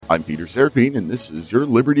I'm Peter Serapine, and this is your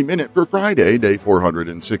Liberty Minute for Friday, day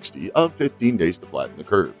 460 of 15 days to flatten the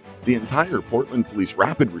curve. The entire Portland Police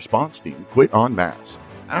Rapid Response Team quit en masse.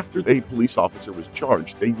 After a police officer was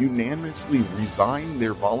charged, they unanimously resigned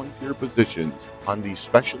their volunteer positions on the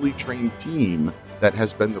specially trained team that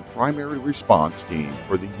has been the primary response team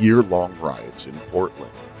for the year-long riots in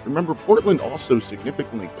Portland. Remember, Portland also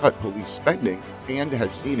significantly cut police spending and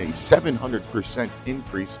has seen a 700%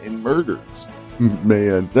 increase in murders.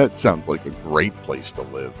 Man, that sounds like a great place to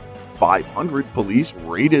live. 500 police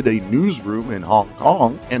raided a newsroom in Hong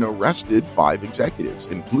Kong and arrested 5 executives,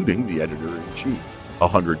 including the editor-in-chief.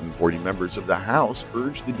 140 members of the House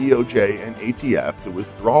urged the DOJ and ATF to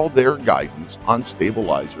withdraw their guidance on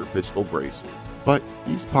stabilizer pistol braces. But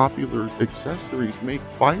these popular accessories make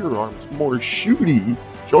firearms more shooty.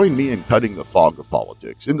 Join me in cutting the fog of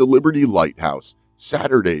politics in the Liberty Lighthouse,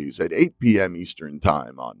 Saturdays at 8 p.m. Eastern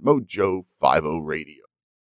Time on Mojo 50 Radio.